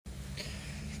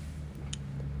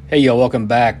Hey, yo, welcome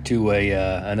back to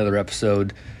another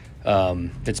episode.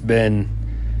 It's been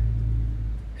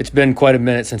quite a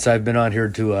minute since I've been on here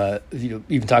to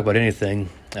even talk about anything.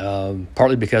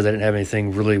 Partly because I didn't have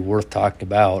anything really worth talking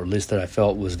about, or at least that I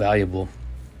felt was valuable.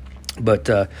 But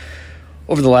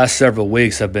over the last several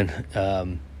weeks, I've been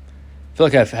feel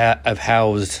like I've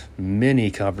housed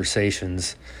many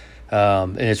conversations,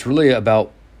 and it's really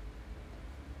about.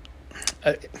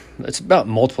 It's about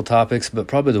multiple topics, but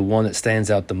probably the one that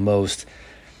stands out the most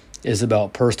is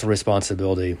about personal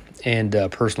responsibility and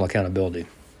personal accountability.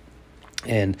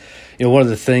 And one of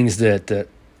the things that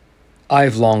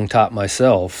I've long taught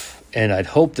myself, and I'd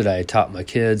hoped that I had taught my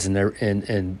kids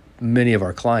and many of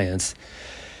our clients,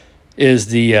 is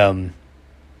the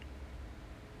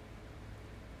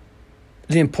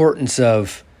importance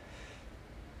of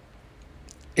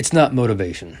it's not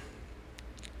motivation.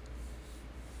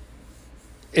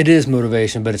 It is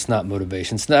motivation, but it's not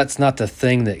motivation. It's not the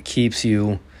thing that keeps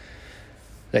you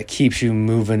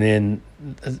moving in.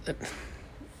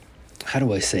 How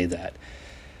do I say that?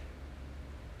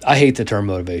 I hate the term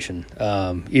motivation.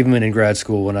 Even in grad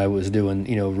school when I was doing,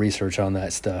 research on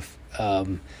that stuff,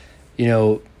 the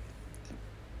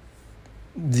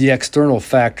external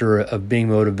factor of being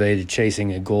motivated,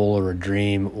 chasing a goal or a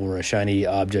dream or a shiny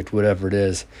object, whatever it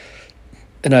is.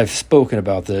 And I've spoken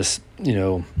about this,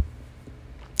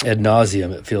 ad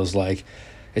nauseum. It feels like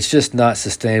it's just not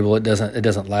sustainable. It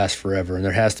doesn't last forever, and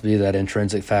there has to be that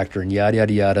intrinsic factor and yada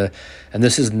yada yada. And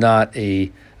this is not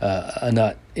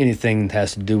not anything that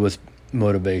has to do with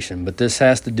motivation, but this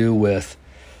has to do with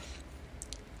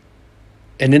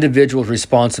an individual's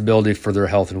responsibility for their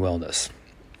health and wellness.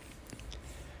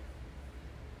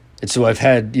 And so I've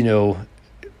had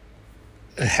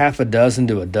half a dozen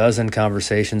to a dozen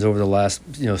conversations over the last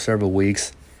several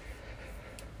weeks.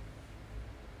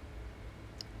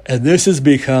 And this has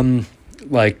become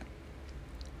like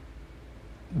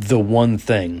the one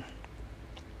thing.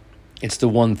 It's the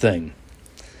one thing.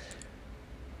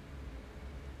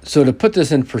 So to put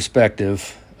this in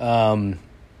perspective, the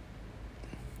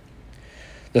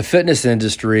fitness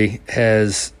industry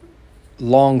has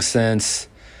long since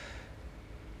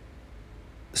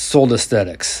sold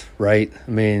aesthetics, right?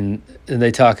 I mean, and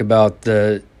they talk about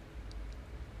the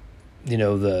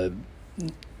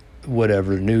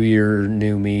whatever, new year,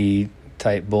 new me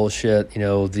type bullshit,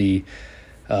 the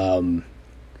ass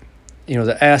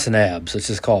and abs, let's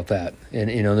just call it that. And,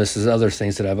 this is other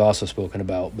things that I've also spoken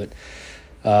about, but,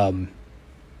 and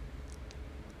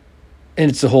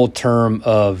it's the whole term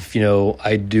of,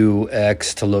 I do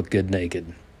X to look good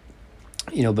naked,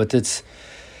 but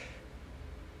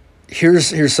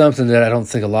here's something that I don't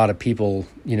think a lot of people,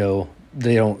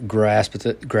 they don't grasp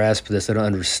this. They don't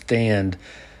understand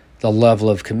the level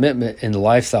of commitment and the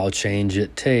lifestyle change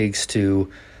it takes to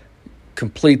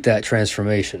complete that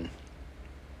transformation.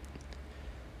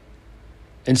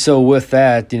 And so with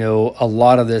that, a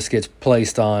lot of this gets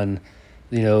placed on,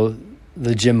 the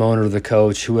gym owner, the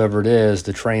coach, whoever it is,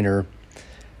 the trainer,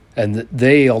 and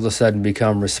they all of a sudden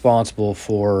become responsible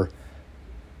for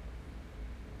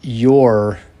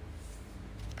your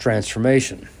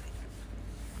transformation.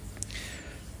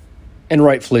 And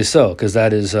rightfully so, because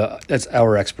that's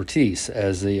our expertise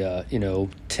as the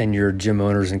tenured gym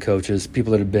owners and coaches,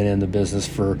 people that have been in the business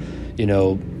for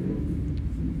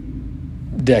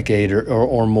decade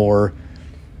or more.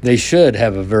 They should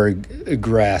have a very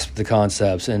grasp the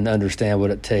concepts and understand what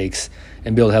it takes,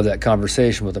 and be able to have that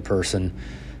conversation with a person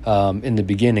in the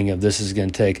beginning of this is going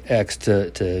to take X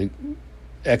to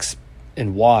X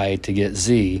and Y to get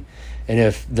Z. And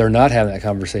if they're not having that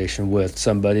conversation with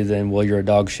somebody, then, well, you're a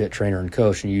dog shit trainer and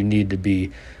coach, and you need to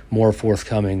be more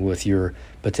forthcoming with your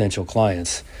potential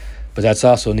clients. But that's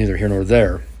also neither here nor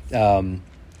there.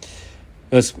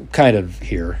 It's kind of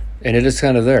here, and it is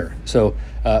kind of there. So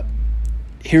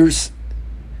here's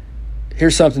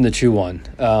something to chew on.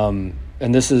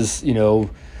 And this is,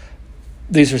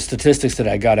 these are statistics that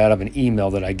I got out of an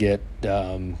email that I get.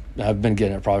 I've been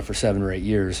getting it probably for 7 or 8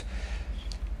 years.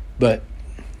 But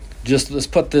just let's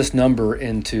put this number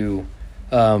into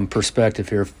perspective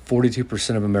here.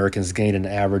 42% of Americans gained an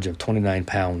average of 29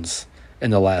 pounds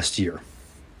in the last year.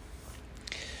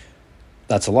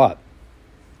 That's a lot.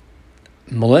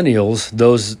 Millennials,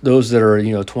 those that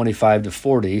are 25 to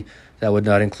 40, that would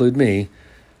not include me,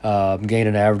 gained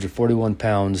an average of 41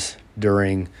 pounds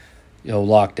during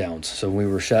lockdowns. So we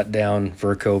were shut down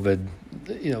for COVID,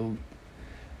 and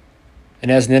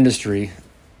as an industry,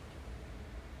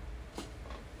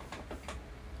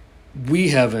 we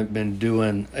haven't been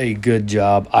doing a good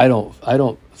job. I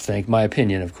don't think, my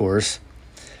opinion, of course,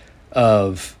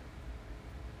 of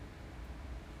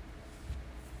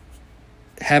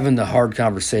having the hard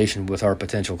conversation with our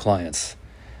potential clients,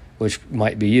 which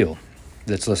might be you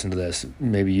that's listening to this,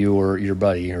 maybe you or your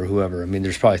buddy or whoever. I mean,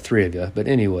 there's probably 3 of you, but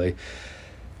anyway,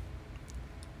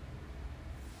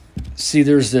 see,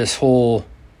 there's this whole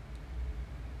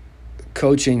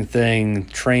coaching thing,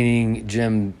 training,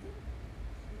 gym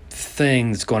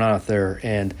thing that's going on out there.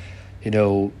 And,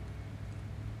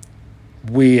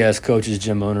 we as coaches,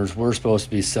 gym owners, we're supposed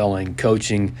to be selling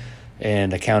coaching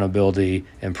and accountability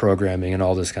and programming and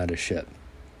all this kind of shit.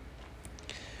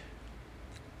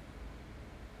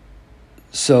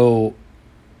 So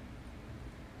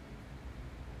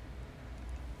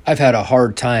I've had a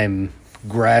hard time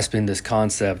grasping this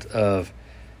concept of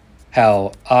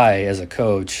how I, as a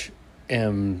coach,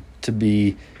 am to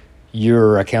be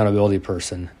your accountability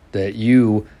person, that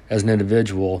you, as an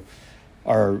individual,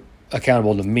 are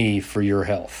accountable to me for your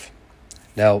health.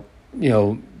 Now,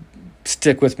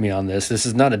 stick with me on this. This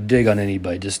is not a dig on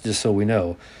anybody, just so we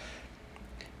know.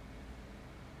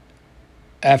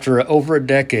 After over a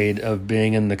decade of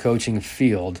being in the coaching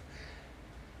field,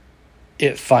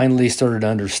 I finally started to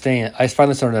understand,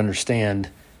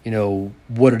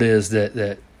 what it is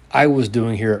that I was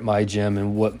doing here at my gym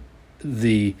and what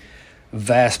the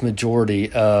vast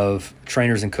majority of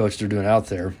trainers and coaches are doing out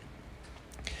there.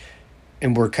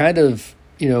 And we're kind of,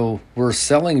 we're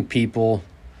selling people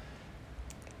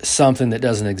something that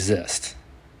doesn't exist.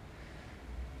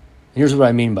 Here's what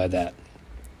I mean by that.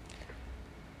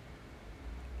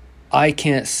 I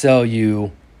can't sell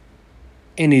you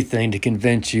anything to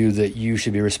convince you that you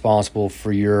should be responsible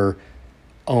for your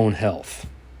own health.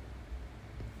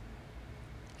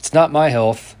 It's not my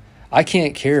health. I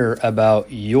can't care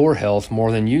about your health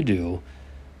more than you do.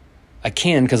 I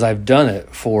can because I've done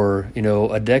it for,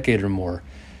 a decade or more.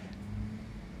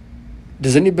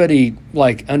 Does anybody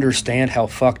understand how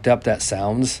fucked up that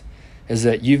sounds? Is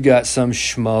that you've got some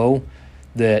schmo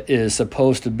that is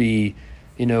supposed to be,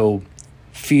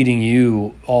 feeding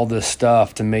you all this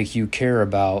stuff to make you care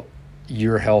about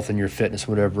your health and your fitness,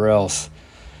 whatever else.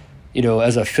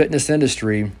 As a fitness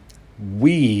industry,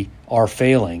 we are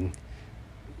failing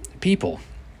people.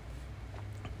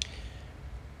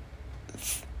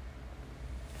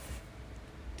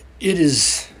 It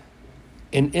is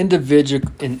an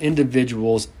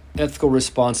individual's ethical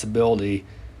responsibility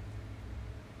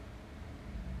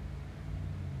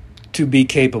to be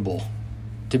capable,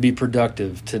 to be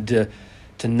productive, to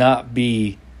not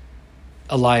be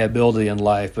a liability in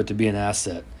life, but to be an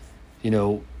asset.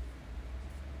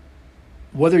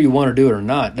 Whether you want to do it or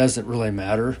not doesn't really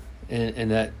matter, and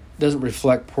that doesn't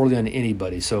reflect poorly on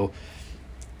anybody. So,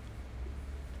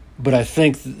 but I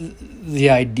think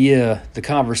the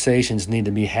conversations need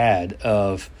to be had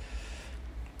of,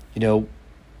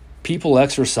 people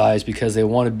exercise because they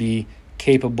want to be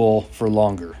capable for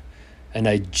longer. And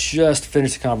I just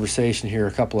finished a conversation here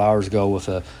a couple hours ago with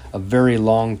a very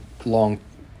long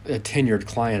tenured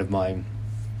client of mine.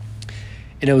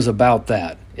 And it was about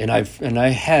that. And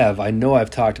I know I've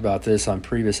talked about this on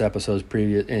previous episodes,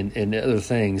 and other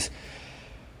things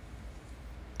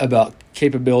about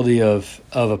capability of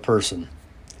a person.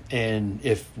 And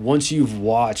if once you've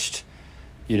watched,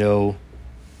 your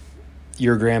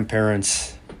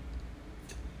grandparents,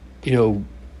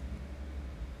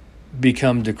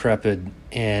 become decrepit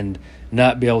and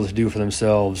not be able to do for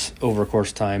themselves over a course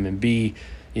of time and be,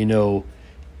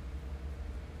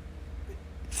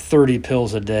 30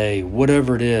 pills a day,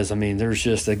 whatever it is. I mean, there's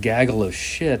just a gaggle of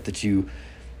shit that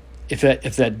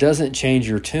if that doesn't change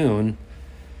your tune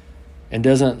and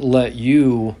doesn't let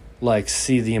you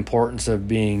see the importance of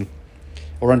being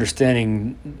or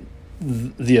understanding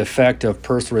the effect of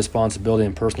personal responsibility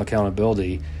and personal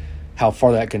accountability, how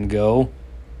far that can go,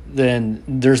 then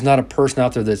there's not a person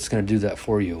out there that's going to do that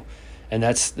for you. And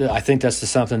I think that's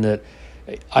just something that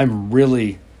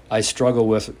I struggle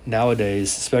with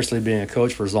nowadays, especially being a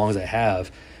coach for as long as I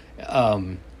have,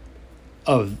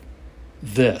 of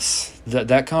this,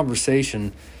 that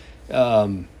conversation,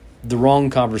 the wrong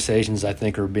conversations I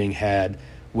think are being had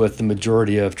with the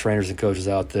majority of trainers and coaches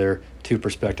out there to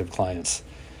prospective clients.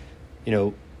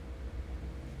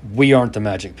 We aren't the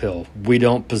magic pill. We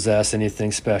don't possess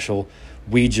anything special.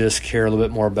 We just care a little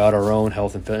bit more about our own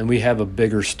health and fitness, and we have a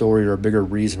bigger story or a bigger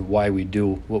reason why we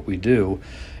do what we do.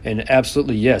 And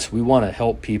absolutely, yes, we want to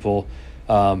help people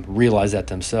realize that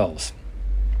themselves,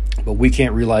 but we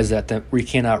cannot realize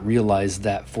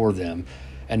that for them.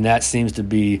 And that seems to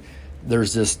be,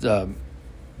 there's this an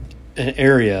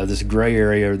area, this gray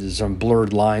area, or there's some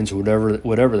blurred lines, or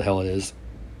whatever the hell it is,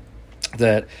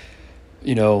 that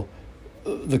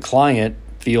the client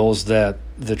feels that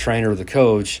the trainer or the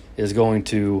coach is going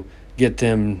to get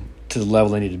them to the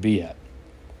level they need to be at.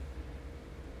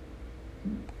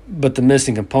 But the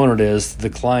missing component is the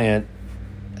client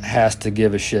has to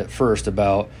give a shit first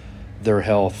about their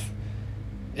health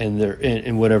and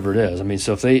and whatever it is. I mean,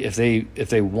 so if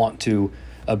they want to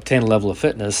obtain a level of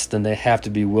fitness, then they have to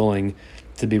be willing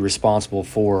to be responsible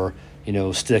for,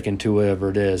 sticking to whatever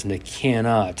it is, and they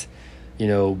cannot,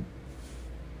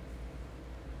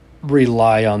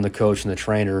 rely on the coach and the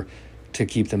trainer to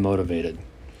keep them motivated.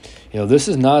 This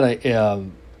is not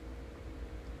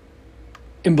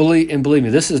and believe me,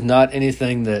 this is not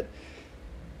anything that,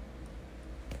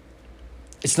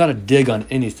 it's not a dig on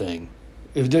anything.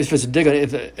 If it's a dig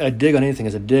on anything,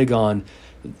 it's a dig on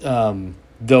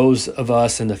those of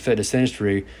us in the fitness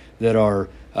industry that are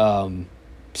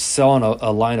selling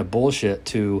a line of bullshit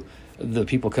to the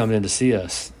people coming in to see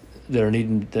us that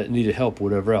needed help,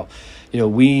 whatever else.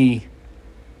 We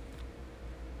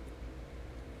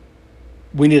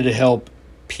need to help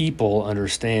people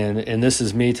understand, and this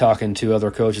is me talking to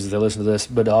other coaches that listen to this,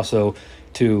 but also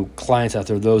to clients out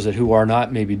there, those who are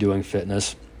not maybe doing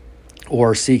fitness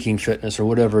or seeking fitness or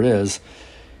whatever it is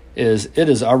it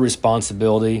is our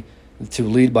responsibility to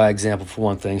lead by example, for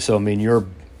one thing. So, I mean,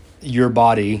 your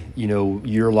body,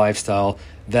 your lifestyle,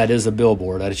 that is a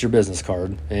billboard, that is your business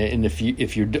card. And if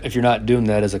you're not doing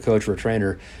that as a coach or a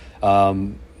trainer,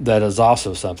 that is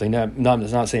also something. Now,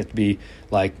 it's not saying to be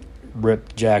like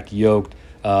ripped, jacked, yoked,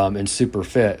 and super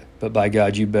fit, but by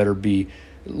God, you better be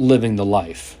living the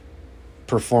life,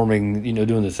 performing,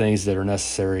 doing the things that are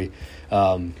necessary,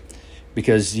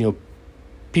 because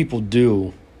people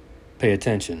do pay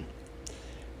attention.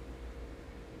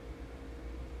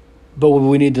 But what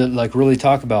we need to really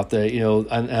talk about that,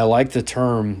 and I like the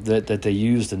term that they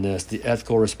used in this, the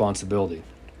ethical responsibility,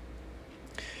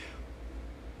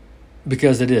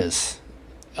 because it is.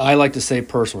 I like to say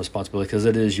personal responsibility because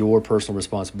it is your personal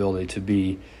responsibility to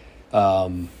be a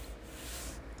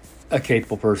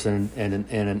capable person and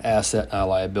an asset and a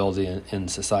liability in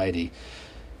society.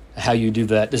 How you do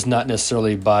that is not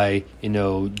necessarily by,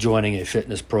 joining a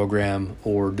fitness program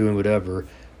or doing whatever,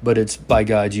 but it's by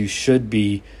God, you should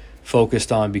be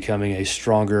focused on becoming a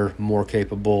stronger, more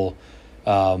capable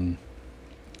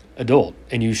adult.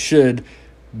 And you should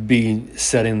be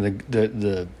setting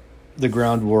the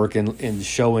groundwork and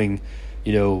showing,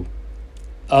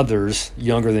 others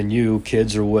younger than you,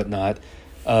 kids or whatnot,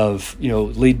 of,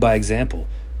 lead by example.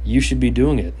 You should be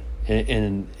doing it.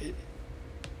 And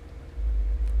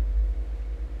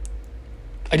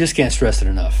I just can't stress it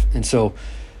enough. And so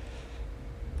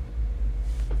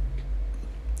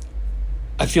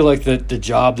I feel like the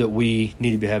job that we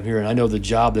need to be having here, and I know the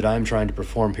job that I'm trying to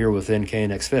perform here within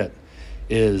KNX Fit,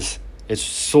 it's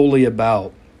solely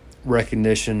about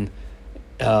recognition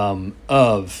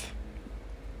of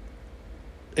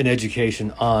an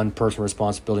education on personal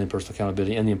responsibility and personal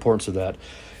accountability and the importance of that,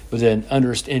 but then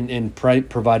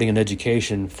providing an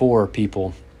education for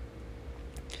people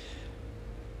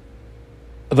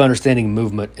of understanding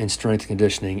movement and strength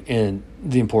conditioning and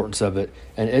the importance of it,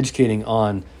 and educating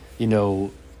on,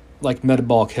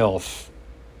 metabolic health,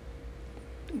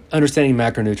 understanding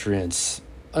macronutrients,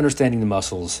 understanding the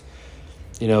muscles.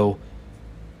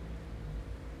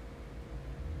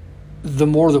 The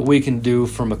more that we can do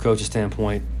from a coach's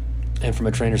standpoint and from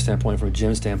a trainer standpoint, from a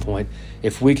gym standpoint,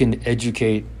 if we can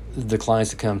educate the clients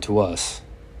that come to us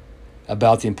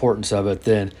about the importance of it,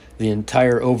 then the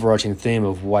entire overarching theme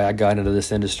of why I got into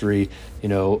this industry,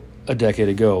 a decade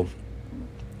ago,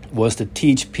 was to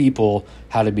teach people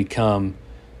how to become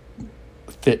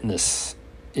fitness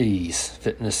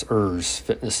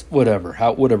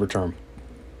whatever term.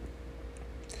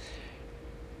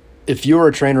 If you're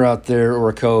a trainer out there or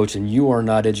a coach and you are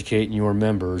not educating your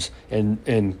members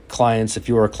and clients, if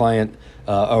you're a client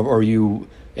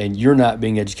and you're not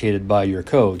being educated by your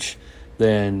coach,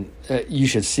 then you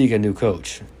should seek a new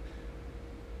coach.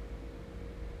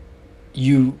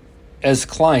 You, as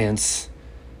clients,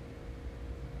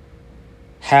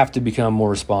 have to become more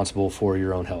responsible for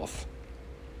your own health.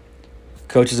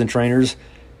 Coaches and trainers,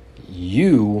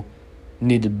 you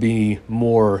need to be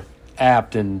more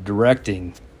apt in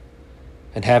directing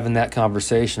and having that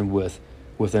conversation with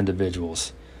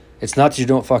individuals. It's not that you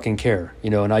don't fucking care,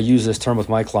 and I use this term with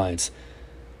my clients.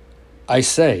 I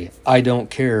say, I don't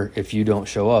care if you don't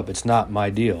show up. It's not my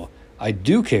deal. I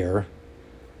do care,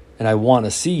 and I want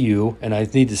to see you, and I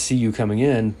need to see you coming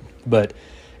in, but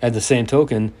at the same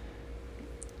token,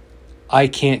 I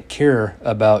can't care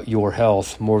about your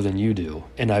health more than you do,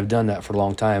 and I've done that for a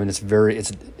long time, and it's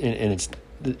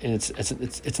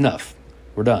enough.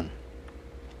 We're done.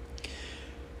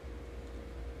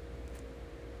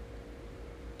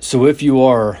 So if you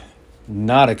are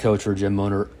not a coach or a gym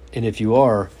owner, and if you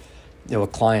are, a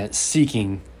client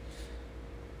seeking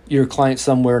your client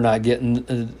somewhere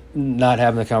not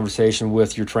having a conversation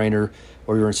with your trainer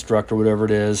or your instructor, whatever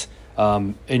it is,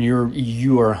 and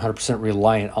you are 100%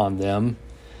 reliant on them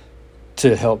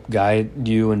to help guide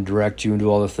you and direct you and do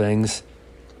all the things,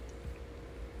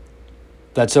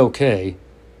 that's okay.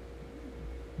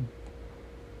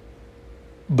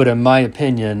 But in my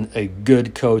opinion, a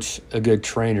good coach, a good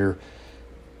trainer,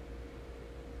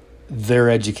 they're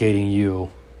educating you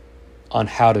on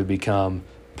how to become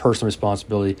personal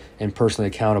responsibility and personally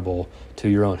accountable to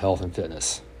your own health and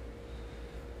fitness.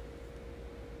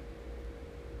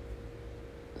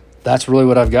 That's really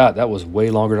what I've got. That was way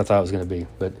longer than I thought it was going to be.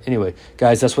 But anyway,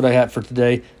 guys, that's what I had for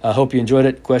today. I hope you enjoyed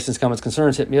it. Questions, comments,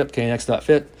 concerns, hit me up,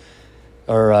 knx.fit.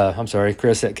 Or,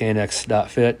 Chris at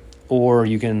knx.fit. Or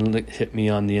you can hit me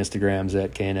on the Instagrams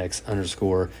at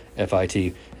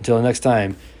knx_fit. Until the next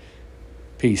time,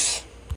 peace.